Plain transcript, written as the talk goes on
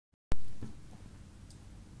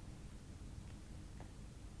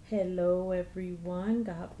Hello, everyone.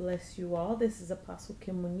 God bless you all. This is Apostle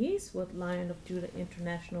Kim Muniz with Lion of Judah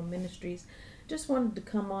International Ministries. Just wanted to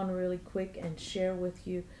come on really quick and share with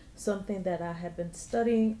you something that I have been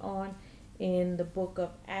studying on in the book of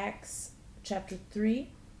Acts, chapter 3,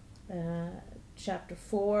 chapter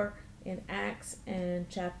 4 in Acts, and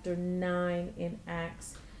chapter 9 in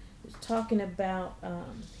Acts. It's talking about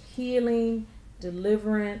healing,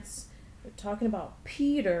 deliverance. We're talking about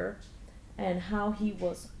Peter and how he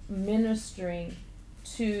was ministering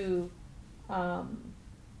to the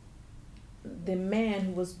man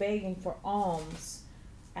who was begging for alms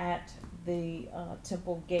at the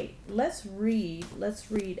temple gate. Let's read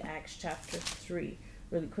Acts chapter 3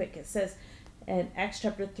 really quick. It says in Acts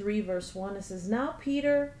chapter 3 verse 1, it says, "Now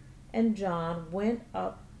Peter and John went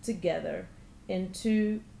up together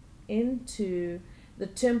into the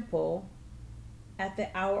temple at the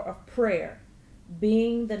hour of prayer,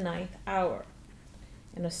 being the ninth hour.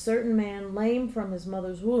 And a certain man, lame from his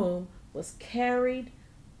mother's womb, was carried,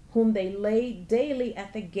 whom they laid daily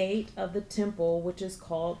at the gate of the temple, which is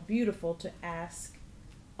called Beautiful, to ask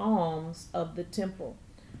alms of the temple,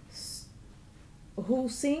 who,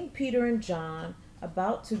 seeing Peter and John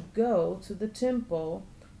about to go to the temple,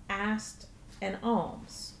 asked an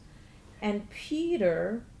alms. And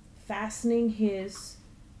Peter, fastening his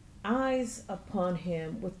eyes upon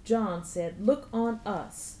him with John, said, Look on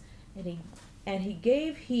us. And he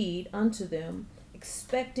gave heed unto them,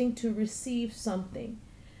 expecting to receive something.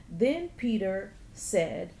 Then Peter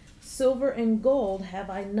said, Silver and gold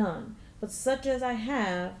have I none, but such as I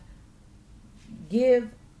have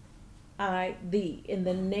give I thee. In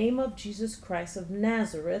the name of Jesus Christ of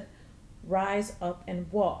Nazareth, rise up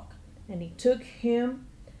and walk. And he took him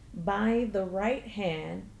by the right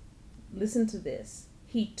hand." Listen to this.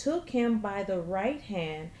 "He took him by the right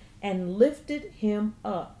hand and lifted him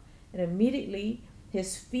up. And immediately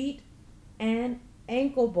his feet and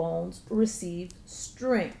ankle bones received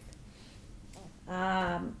strength."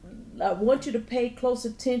 I want you to pay close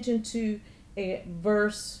attention to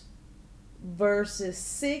verses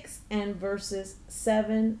 6 and verses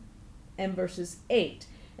 7 and verses 8.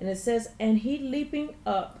 And it says, "And he leaping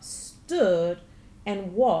up stood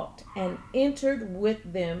and walked and entered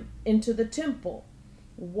with them into the temple,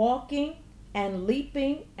 walking and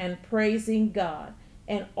leaping and praising God.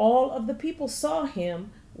 And all of the people saw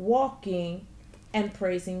him walking and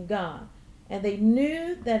praising God. And they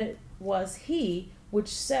knew that it was he which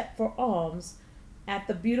sat for alms at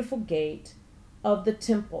the Beautiful gate of the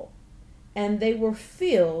temple. And they were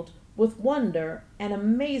filled with wonder and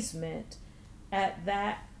amazement at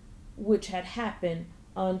that which had happened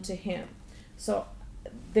unto him." So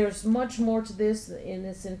there's much more to this in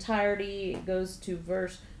its entirety. It goes to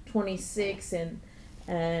verse 26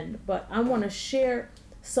 but I want to share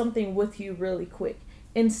something with you really quick.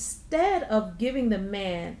 Instead of giving the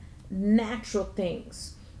man natural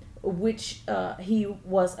things, which he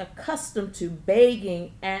was accustomed to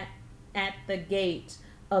begging at the gate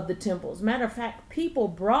of the temple. As a matter of fact, people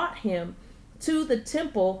brought him to the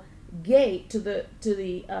temple gate, to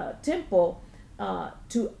the temple,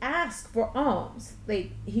 to ask for alms.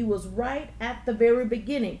 He was right at the very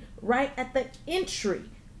beginning, right at the entry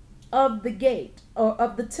of the gate or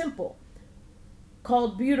of the temple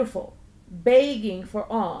called Beautiful, begging for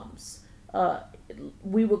alms.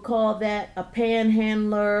 We would call that a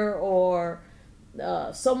panhandler or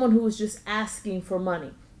someone who was just asking for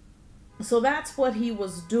money. So that's what he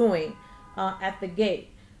was doing at the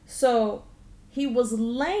gate. So he was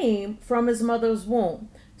lame from his mother's womb.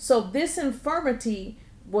 So this infirmity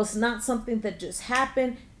was not something that just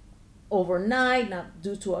happened overnight, not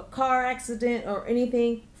due to a car accident or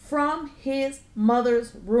anything. From his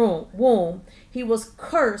mother's womb, he was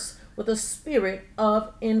cursed with a spirit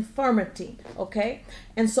of infirmity. Okay?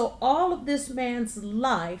 And so all of this man's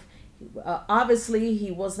life, obviously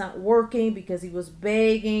he was not working because he was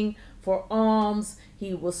begging for alms.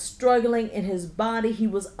 He was struggling in his body. He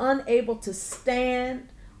was unable to stand.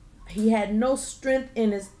 He had no strength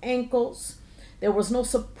in his ankles. There was no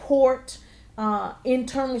support,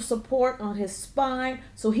 internal support on his spine.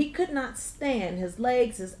 So he could not stand. His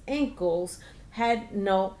legs, his ankles had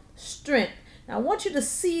no strength. Now I want you to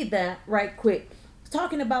see that right quick.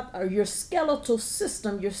 Talking about your skeletal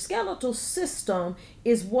system. Your skeletal system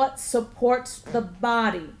is what supports the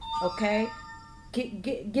body. Okay?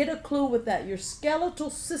 Get a clue with that. Your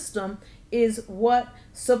skeletal system is what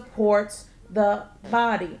supports the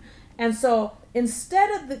body. And so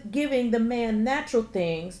instead of giving the man natural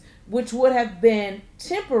things, which would have been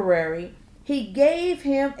temporary, he gave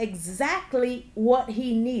him exactly what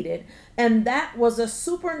he needed. And that was a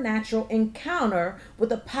supernatural encounter with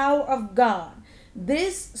the power of God.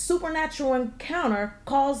 This supernatural encounter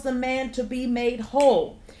caused the man to be made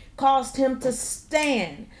whole, caused him to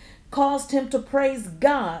stand, caused him to praise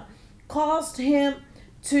God, caused him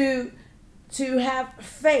to have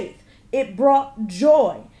faith. It brought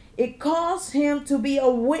joy. It caused him to be a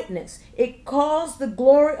witness. It caused the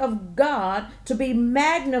glory of God to be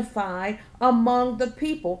magnified among the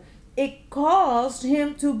people. It caused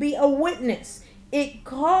him to be a witness.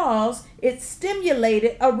 It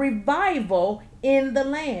stimulated a revival in the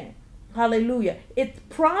land. Hallelujah. It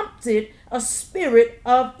prompted a spirit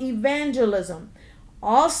of evangelism.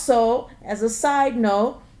 Also, as a side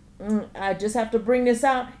note, I just have to bring this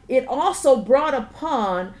out. It also brought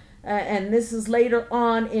upon, and this is later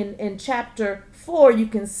on in chapter 4, you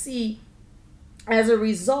can see as a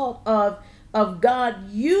result of God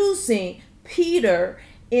using Peter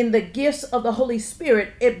in the gifts of the Holy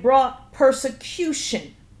Spirit, it brought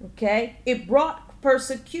persecution. Okay? It brought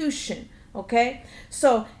persecution. Okay?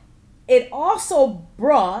 So it also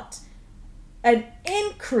brought an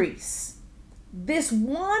increase. This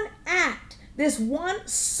one act, this one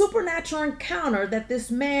supernatural encounter that this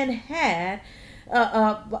man had,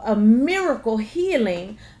 a miracle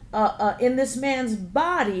healing in this man's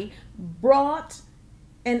body, brought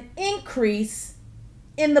an increase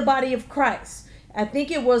in the body of Christ. I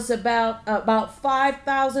think it was about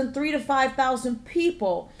 5,000, 3,000 to 5,000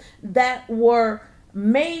 people that were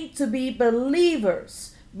made to be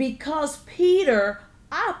believers because Peter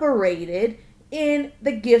operated in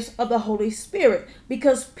the gifts of the Holy Spirit,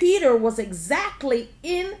 because Peter was exactly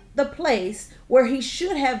in the place where he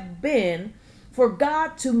should have been for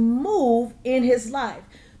God to move in his life,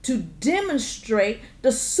 to demonstrate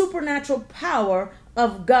the supernatural power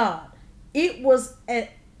of God. It was a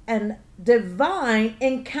divine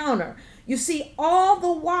encounter. You see, all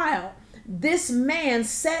the while, this man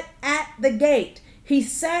sat at the gate. He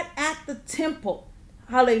sat at the temple.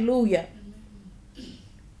 Hallelujah.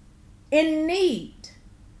 In need.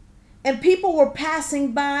 And people were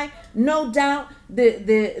passing by. No doubt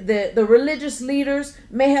the religious leaders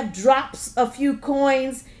may have dropped a few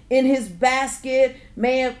coins in his basket,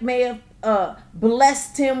 may have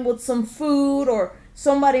blessed him with some food, or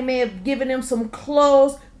somebody may have given him some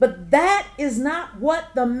clothes. But that is not what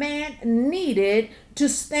the man needed to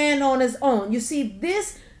stand on his own. You see,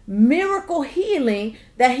 this miracle healing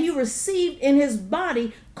that he received in his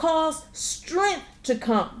body caused strength to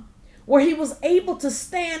come, where he was able to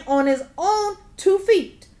stand on his own 2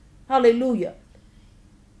 feet. Hallelujah.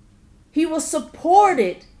 He was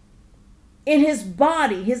supported in his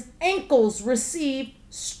body. His ankles received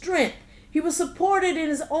strength. He was supported in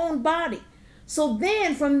his own body. So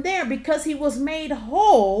then from there, because he was made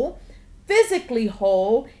whole, physically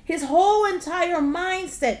whole, his whole entire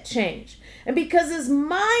mindset changed. And because his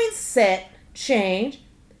mindset changed,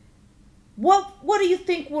 what do you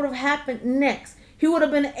think would have happened next? He would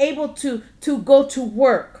have been able to go to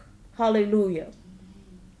work. Hallelujah.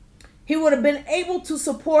 He would have been able to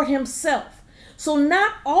support himself. So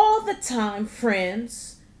not all the time,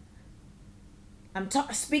 friends, I'm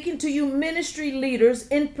speaking to you ministry leaders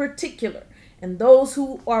in particular, and those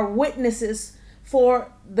who are witnesses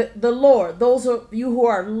for the Lord, those of you who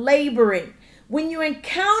are laboring. When you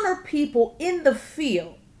encounter people in the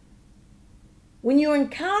field, when you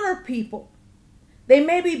encounter people, they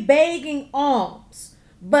may be begging alms,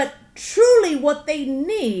 but truly what they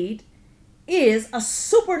need is a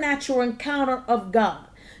supernatural encounter of God.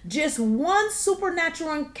 Just one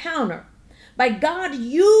supernatural encounter by God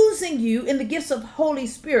using you in the gifts of Holy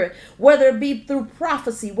Spirit, whether it be through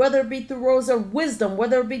prophecy, whether it be through words of wisdom,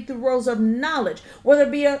 whether it be through words of knowledge, whether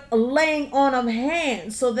it be a laying on of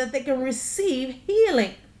hands so that they can receive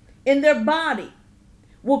healing in their body,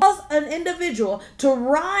 will cause an individual to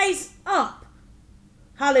rise up,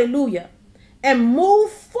 hallelujah, and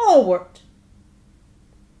move forward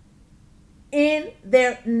in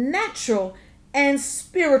their natural and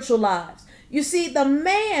spiritual lives. You see, the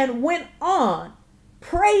man went on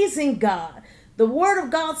praising God. The word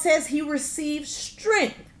of God says he received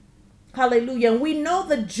strength. Hallelujah. And we know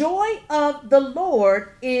the joy of the Lord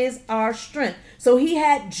is our strength. So he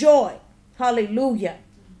had joy. Hallelujah.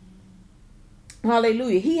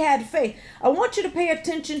 Hallelujah. He had faith. I want you to pay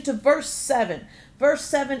attention to verse 7. Verse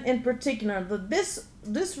 7 in particular.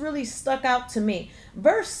 This really stuck out to me.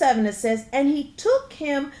 Verse 7, it says, "And he took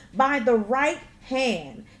him by the right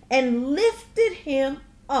hand and lifted him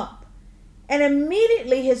up. And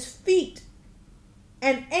immediately his feet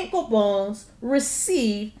and ankle bones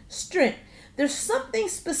received strength." There's something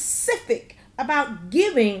specific about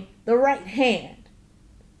giving the right hand.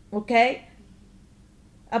 Okay?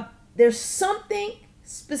 There's something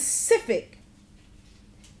specific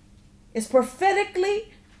It's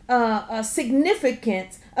prophetically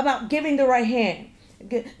significant about giving the right hand.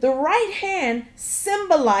 The right hand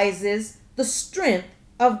symbolizes the strength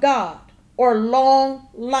of God or long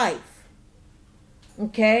life.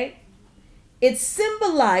 Okay? It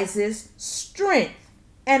symbolizes strength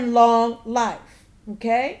and long life.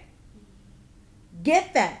 Okay?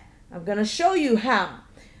 Get that. I'm going to show you how.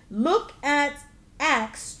 Look at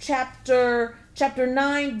Acts chapter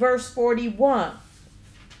 9 verse 41.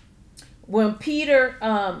 When Peter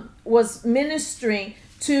was ministering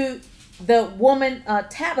to the woman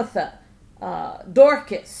Tabitha,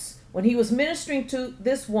 Dorcas, when he was ministering to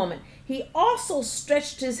this woman, he also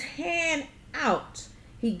stretched his hand out.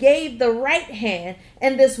 He gave the right hand,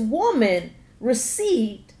 and this woman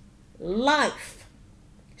received life.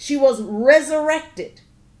 She was resurrected.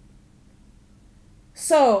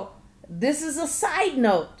 So this is a side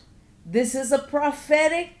note. This is a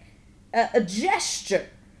prophetic a gesture.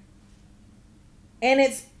 And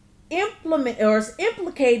it's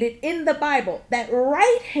implicated in the Bible. That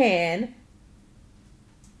right hand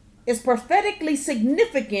is prophetically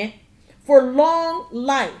significant for long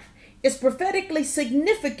life. It's prophetically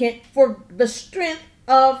significant for the strength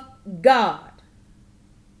of God.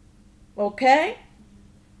 Okay?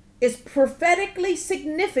 It's prophetically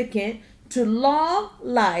significant to long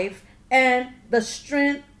life and the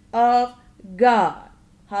strength of God.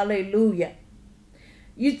 Hallelujah.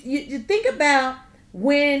 You think about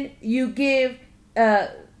when you give,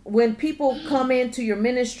 when people come into your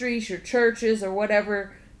ministries, your churches, or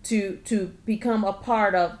whatever, to become a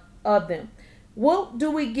part of them. What do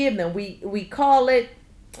we give them? We call it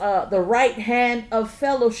the right hand of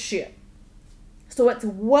fellowship. So it's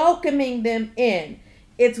welcoming them in.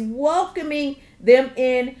 It's welcoming them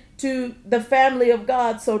in to the family of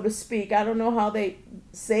God, so to speak. I don't know how they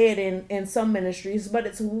say it in some ministries, but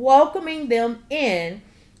it's welcoming them in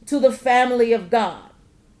to the family of God,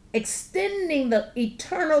 extending the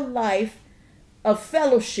eternal life of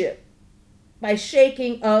fellowship by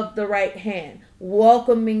shaking of the right hand,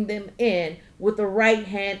 welcoming them in with the right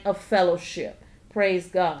hand of fellowship. Praise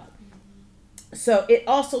God. So it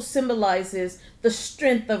also symbolizes the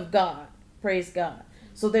strength of God. Praise God.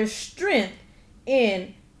 So there's strength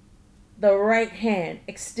in the right hand,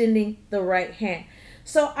 extending the right hand.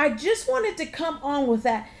 So I just wanted to come on with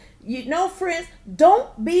that. You know, friends,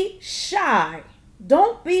 don't be shy.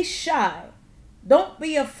 Don't be shy. Don't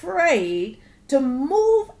be afraid to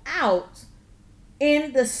move out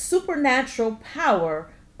in the supernatural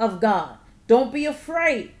power of God. Don't be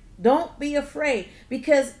afraid. Don't be afraid,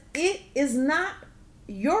 because it is not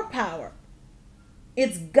your power.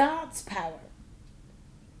 It's God's power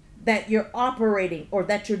that you're operating or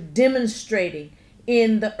that you're demonstrating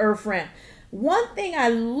in the earth realm. One thing I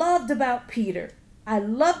loved about Peter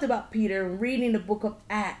reading the book of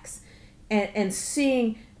Acts and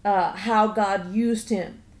seeing how God used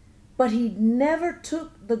him. But he never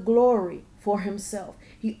took the glory for himself.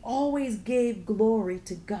 He always gave glory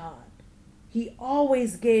to God. He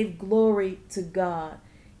always gave glory to God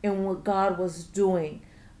in what God was doing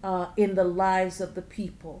in the lives of the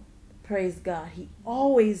people. Praise God. He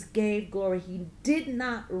always gave glory. He did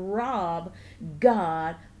not rob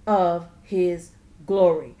God of his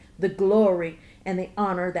glory, the glory and the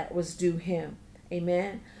honor that was due him.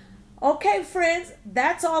 Amen. Okay, friends,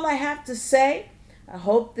 that's all I have to say. I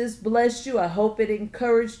hope this blessed you. I hope it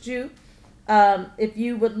encouraged you. If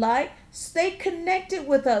you would like, stay connected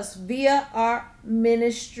with us via our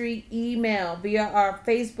ministry email, via our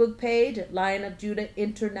Facebook page at Lion of Judah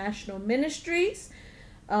International Ministries.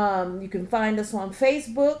 You can find us on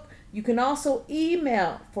Facebook. You can also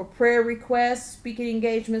email for prayer requests, speaking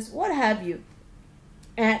engagements, what have you,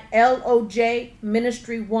 at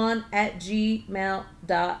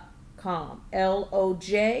lojministry1@gmail.com.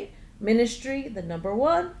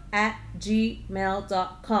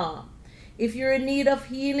 lojministry1@gmail.com. If you're in need of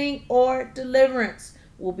healing or deliverance,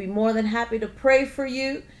 we'll be more than happy to pray for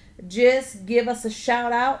you. Just give us a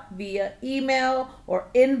shout out via email or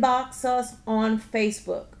inbox us on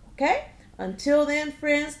Facebook. Okay? Until then,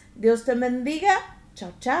 friends, Dios te bendiga.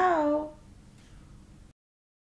 Ciao, ciao.